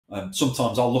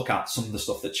Sometimes I'll look at some of the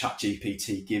stuff that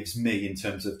ChatGPT gives me in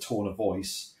terms of tone of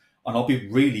voice, and I'll be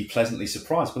really pleasantly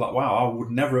surprised. Be like, wow, I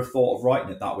would never have thought of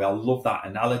writing it that way. I love that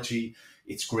analogy.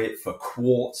 It's great for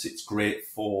quotes. It's great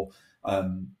for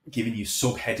giving you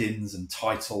subheadings and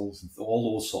titles and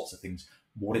all those sorts of things.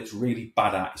 What it's really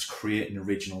bad at is creating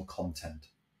original content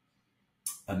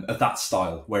of that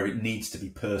style, where it needs to be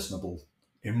personable,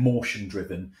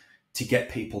 emotion-driven, to get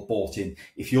people bought in.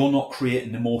 If you're not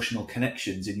creating emotional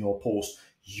connections in your post,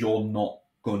 you're not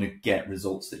going to get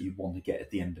results that you want to get at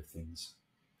the end of things.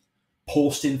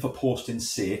 Posting for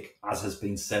posting's sake, as has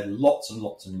been said lots and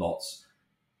lots and lots,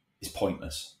 is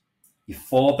pointless. You're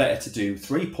far better to do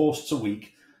 3 posts a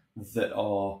week that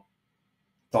are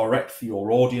direct for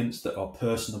your audience, that are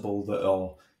personable, that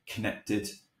are connected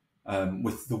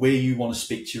with the way you want to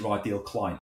speak to your ideal client.